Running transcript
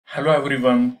Hello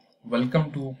everyone,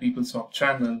 welcome to PeopleSoft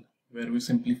channel where we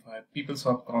simplify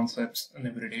PeopleSoft concepts in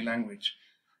everyday language.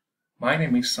 My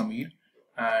name is Samir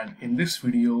and in this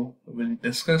video we will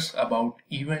discuss about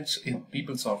events in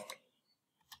PeopleSoft.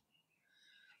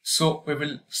 So we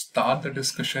will start the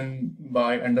discussion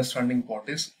by understanding what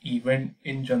is event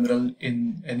in general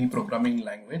in any programming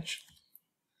language.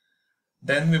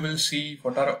 Then we will see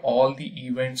what are all the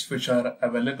events which are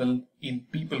available in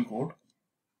PeopleCode.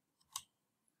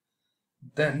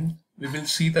 Then we will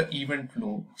see the event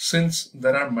flow. Since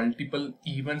there are multiple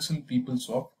events in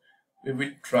PeopleSoft, we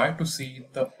will try to see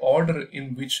the order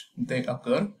in which they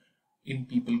occur in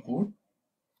PeopleCode.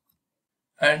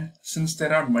 And since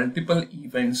there are multiple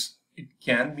events, it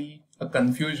can be a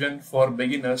confusion for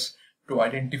beginners to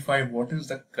identify what is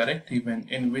the correct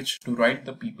event in which to write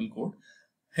the PeopleCode.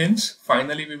 Hence,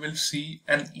 finally, we will see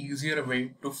an easier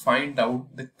way to find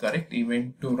out the correct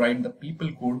event to write the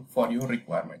PeopleCode for your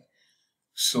requirement.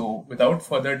 So without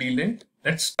further delay,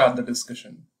 let's start the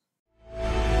discussion.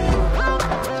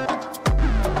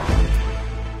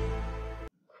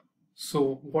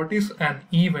 So what is an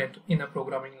event in a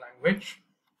programming language?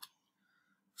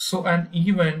 So an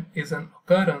event is an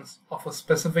occurrence of a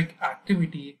specific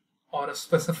activity or a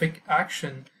specific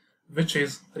action which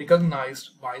is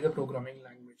recognized by the programming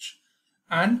language.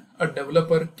 And a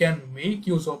developer can make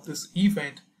use of this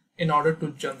event in order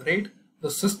to generate the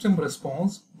system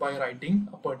response by writing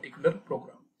a particular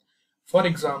program. For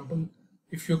example,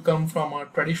 if you come from a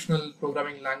traditional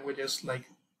programming languages like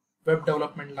web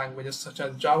development languages such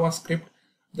as JavaScript,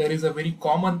 there is a very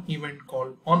common event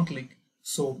called onClick.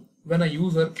 So when a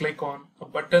user click on a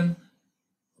button,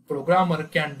 a programmer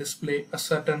can display a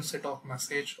certain set of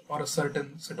message or a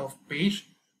certain set of page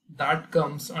that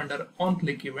comes under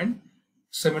onClick event.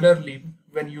 Similarly,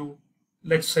 when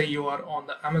let's say you are on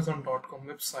the Amazon.com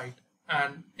website,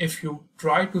 and if you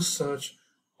try to search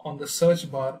on the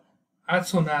search bar, as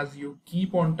soon as you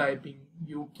keep on typing,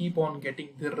 you keep on getting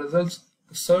the results,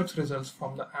 the search results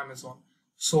from the Amazon.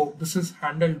 So this is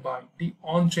handled by the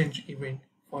onChange event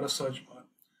for a search bar.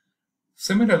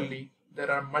 Similarly, there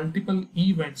are multiple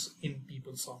events in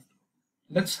PeopleSoft.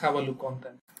 Let's have a look on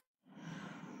them.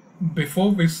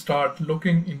 Before we start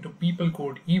looking into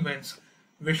PeopleCode events,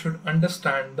 we should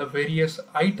understand the various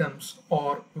items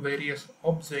or various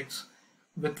objects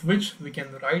with which we can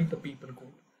write the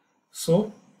PeopleCode.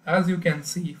 So as you can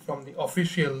see from the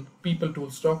official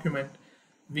PeopleTools document,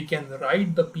 we can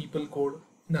write the PeopleCode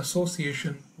in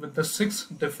association with the 6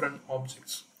 different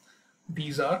objects.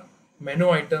 These are menu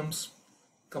items,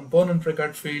 component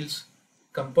record fields,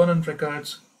 component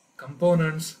records,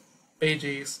 components,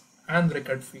 pages, and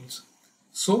record fields.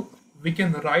 So we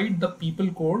can write the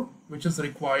PeopleCode which is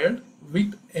required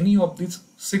with any of these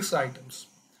 6 items.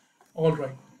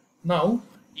 Alright. Now,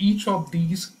 each of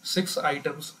these 6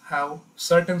 items have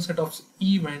certain set of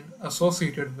events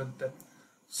associated with them.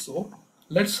 So,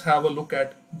 let's have a look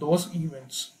at those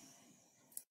events.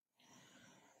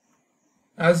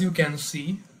 As you can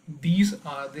see, these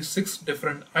are the 6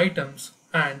 different items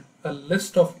and a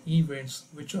list of events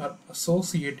which are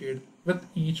associated with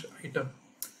each item.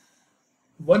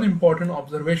 One important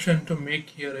observation to make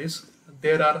here is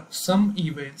there are some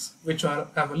events which are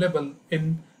available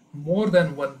in more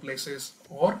than one places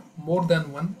or more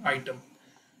than one item.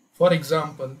 For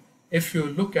example, if you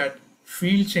look at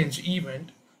field change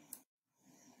event,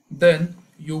 then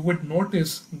you would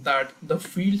notice that the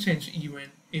field change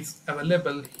event is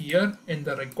available here in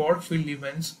the record field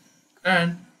events,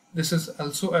 and this is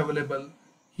also available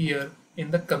here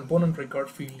in the component record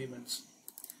field events.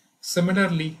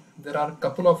 Similarly, there are a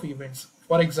couple of events.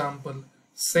 For example,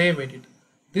 save edit.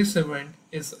 This event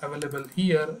is available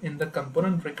here in the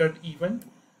component record event.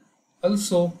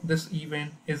 Also, this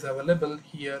event is available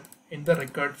here in the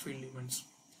record field events.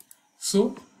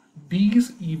 So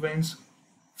these events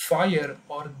fire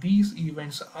or these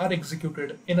events are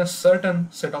executed in a certain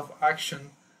set of action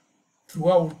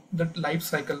throughout the life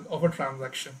cycle of a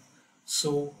transaction.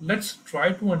 So let's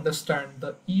try to understand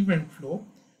the event flow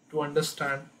to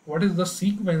understand what is the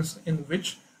sequence in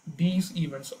which these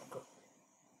events occur.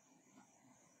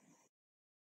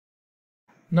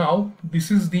 Now,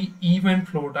 this is the event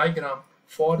flow diagram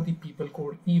for the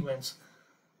PeopleCode events.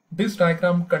 This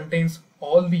diagram contains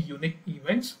all the unique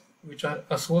events which are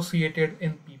associated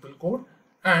in PeopleCode,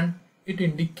 and it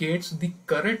indicates the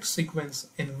correct sequence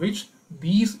in which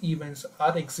these events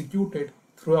are executed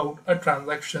throughout a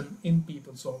transaction in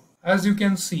PeopleSoft. As you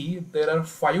can see, there are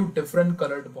 5 different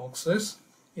colored boxes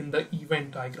in the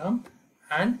event diagram,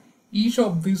 and each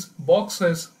of these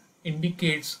boxes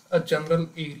indicates a general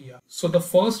area. So the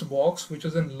first box, which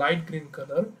is in light green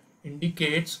color,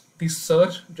 indicates the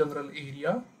search general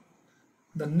area.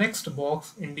 The next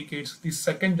box indicates the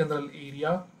second general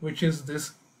area, which is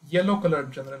this yellow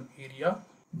colored general area.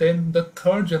 Then the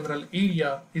third general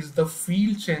area is the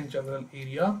field change general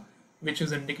area, which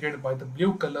is indicated by the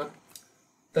blue color.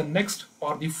 The next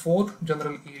or the fourth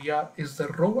general area is the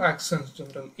row actions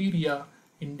general area,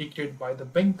 indicated by the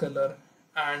pink color,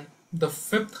 and the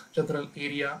fifth general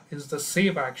area is the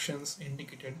save actions,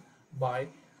 indicated by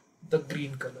the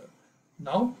green color.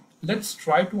 Now let's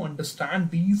try to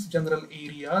understand these general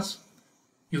areas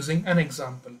using an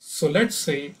example. So let's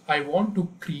say I want to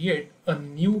create a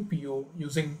new PO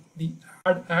using the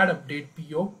add update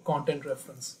PO content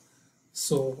reference.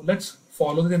 So let's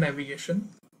follow the navigation,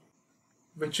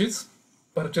 which is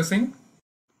purchasing,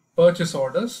 purchase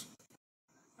orders,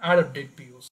 add update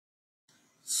POs.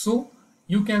 So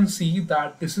you can see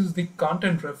that this is the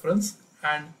content reference,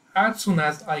 and as soon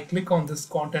as I click on this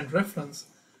content reference,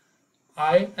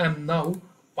 I am now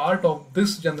part of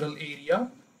this general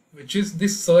area, which is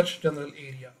this search general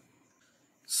area.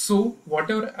 So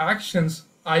whatever actions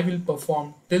I will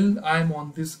perform till I am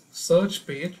on this search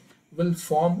page will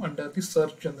form under the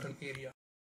search general area.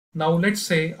 Now let's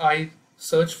say I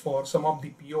search for some of the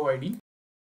PO ID.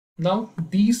 Now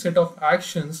these set of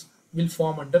actions will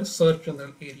form under search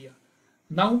general area.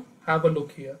 Now have a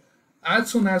look here.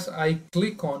 As soon as I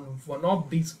click on one of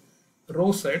these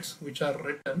row sets which are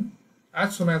written,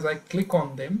 as soon as I click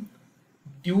on them,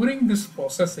 during this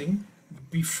processing,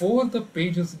 before the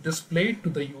page is displayed to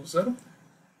the user,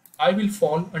 I will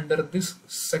fall under this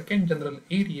second general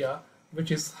area,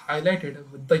 which is highlighted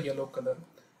with the yellow color.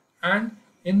 And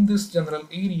in this general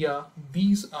area,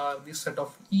 these are the set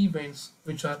of events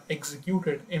which are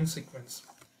executed in sequence.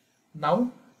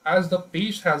 Now, as the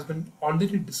page has been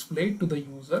already displayed to the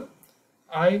user,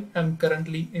 I am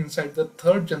currently inside the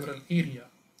third general area,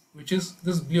 which is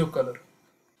this blue color.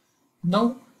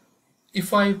 Now,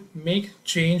 if I make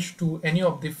change to any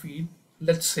of the field,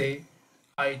 let's say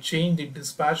I change the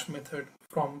dispatch method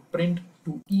from print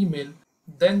to email,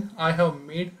 then I have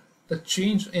made the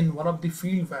change in one of the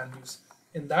field values.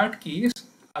 In that case,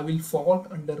 I will fall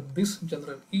under this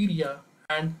general area,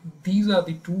 and these are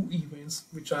the two events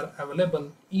which are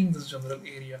available in this general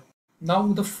area.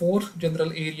 Now the fourth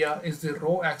general area is the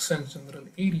row actions general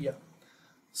area.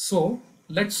 So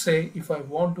let's say if I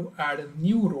want to add a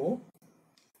new row,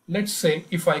 let's say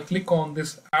if I click on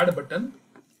this add button,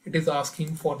 it is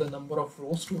asking for the number of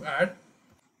rows to add.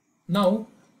 Now,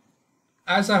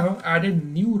 as I have added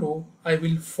new row, I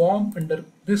will form under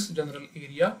this general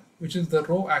area, which is the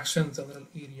row actions general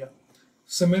area.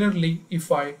 Similarly,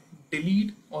 if I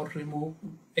delete or remove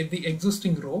the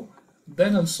existing row,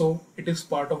 then also it is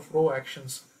part of row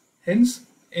actions. Hence,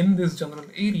 in this general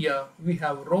area, we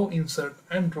have row insert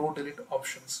and row delete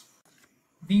options.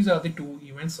 These are the two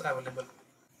events available.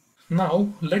 Now,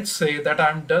 let's say that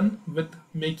I'm done with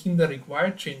making the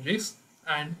required changes,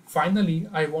 and finally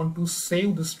I want to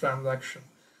save this transaction.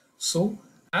 So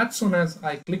as soon as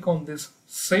I click on this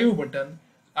save button,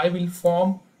 I will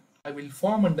form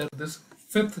under this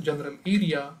fifth general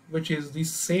area, which is the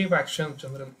save actions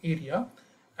general area.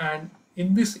 And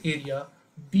in this area,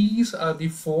 these are the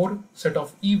four set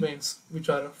of events which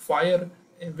will fire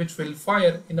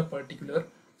in a particular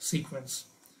sequence.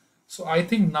 So I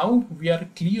think now we are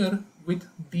clear with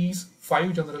these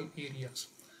 5 general areas.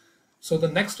 So the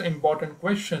next important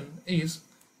question is,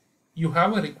 you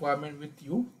have a requirement with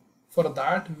you. For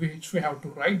that, which we have to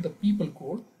write the people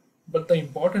code, but the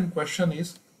important question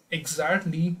is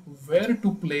exactly where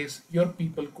to place your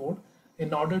people code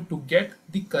in order to get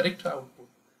the correct output.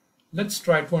 Let's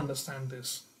try to understand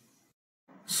this.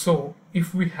 So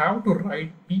if we have to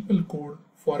write people code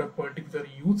for a particular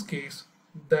use case,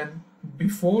 then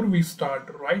before we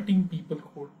start writing people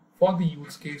code for the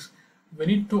use case, we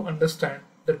need to understand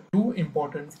the two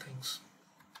important things.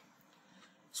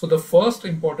 So the first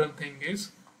important thing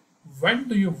is, when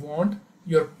do you want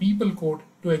your people code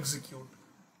to execute?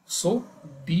 So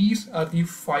these are the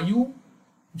 5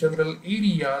 general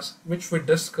areas which we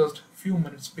discussed few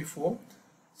minutes before.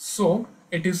 So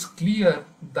it is clear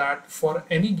that for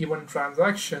any given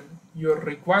transaction, your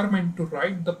requirement to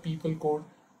write the people code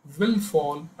will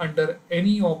fall under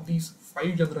any of these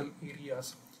 5 general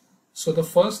areas. So the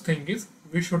first thing is,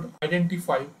 we should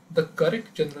identify the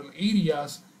correct general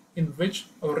areas in which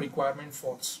our requirement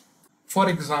falls. For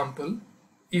example,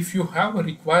 if you have a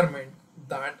requirement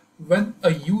that when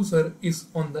a user is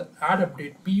on the add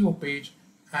update PO page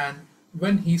and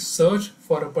when he search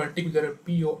for a particular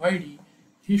PO ID,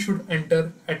 he should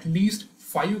enter at least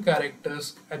 5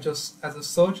 characters as a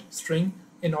search string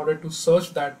in order to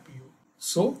search that PO.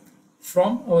 So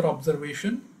from our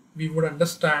observation, we would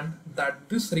understand that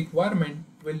this requirement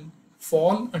will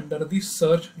fall under the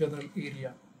search general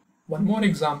area. One more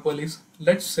example is,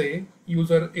 let's say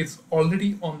user is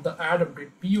already on the add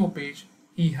update PO page.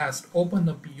 He has opened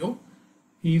a PO.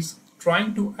 He's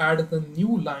trying to add the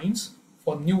new lines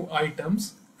for new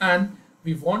items, and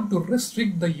we want to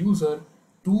restrict the user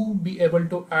to be able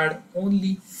to add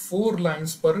only 4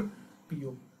 lines per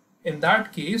PO. In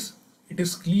that case, it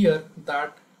is clear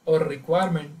that our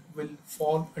requirement will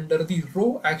fall under the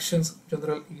row actions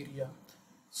general area.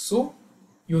 So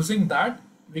using that,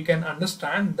 we can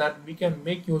understand that we can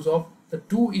make use of the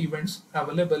 2 events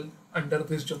available under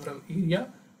this general area,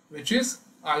 which is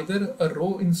either a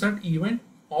row insert event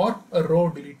or a row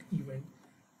delete event.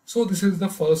 So this is the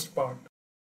first part.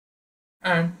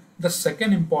 And the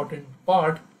second important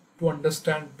part to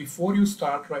understand before you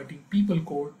start writing people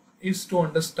code is to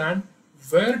understand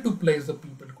where to place the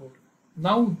people code.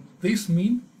 Now this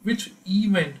means which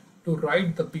event to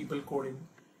write the people code in.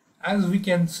 As we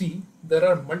can see, there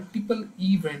are multiple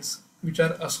events which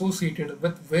are associated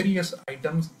with various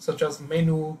items such as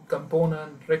menu,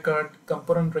 component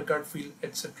record field,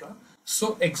 etc.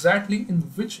 So exactly in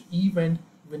which event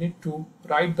we need to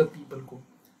write the people code.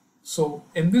 So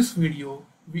in this video,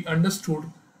 we understood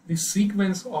the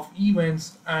sequence of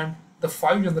events and the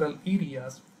 5 general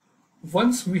areas.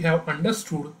 Once we have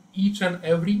understood each and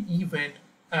every event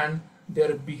and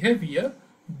their behavior,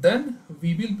 then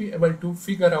we will be able to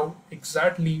figure out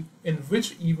exactly in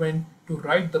which event to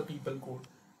write the people code.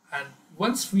 And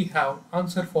once we have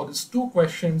answer for these 2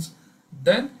 questions,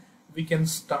 then we can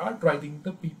start writing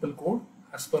the people code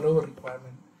as per our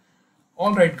requirement.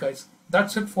 Alright guys,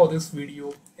 that's it for this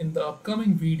video. In the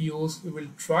upcoming videos, we will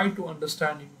try to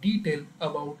understand in detail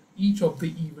about each of the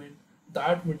event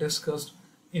that we discussed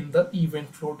in the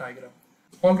event flow diagram.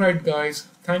 Alright guys,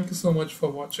 thank you so much for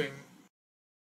watching.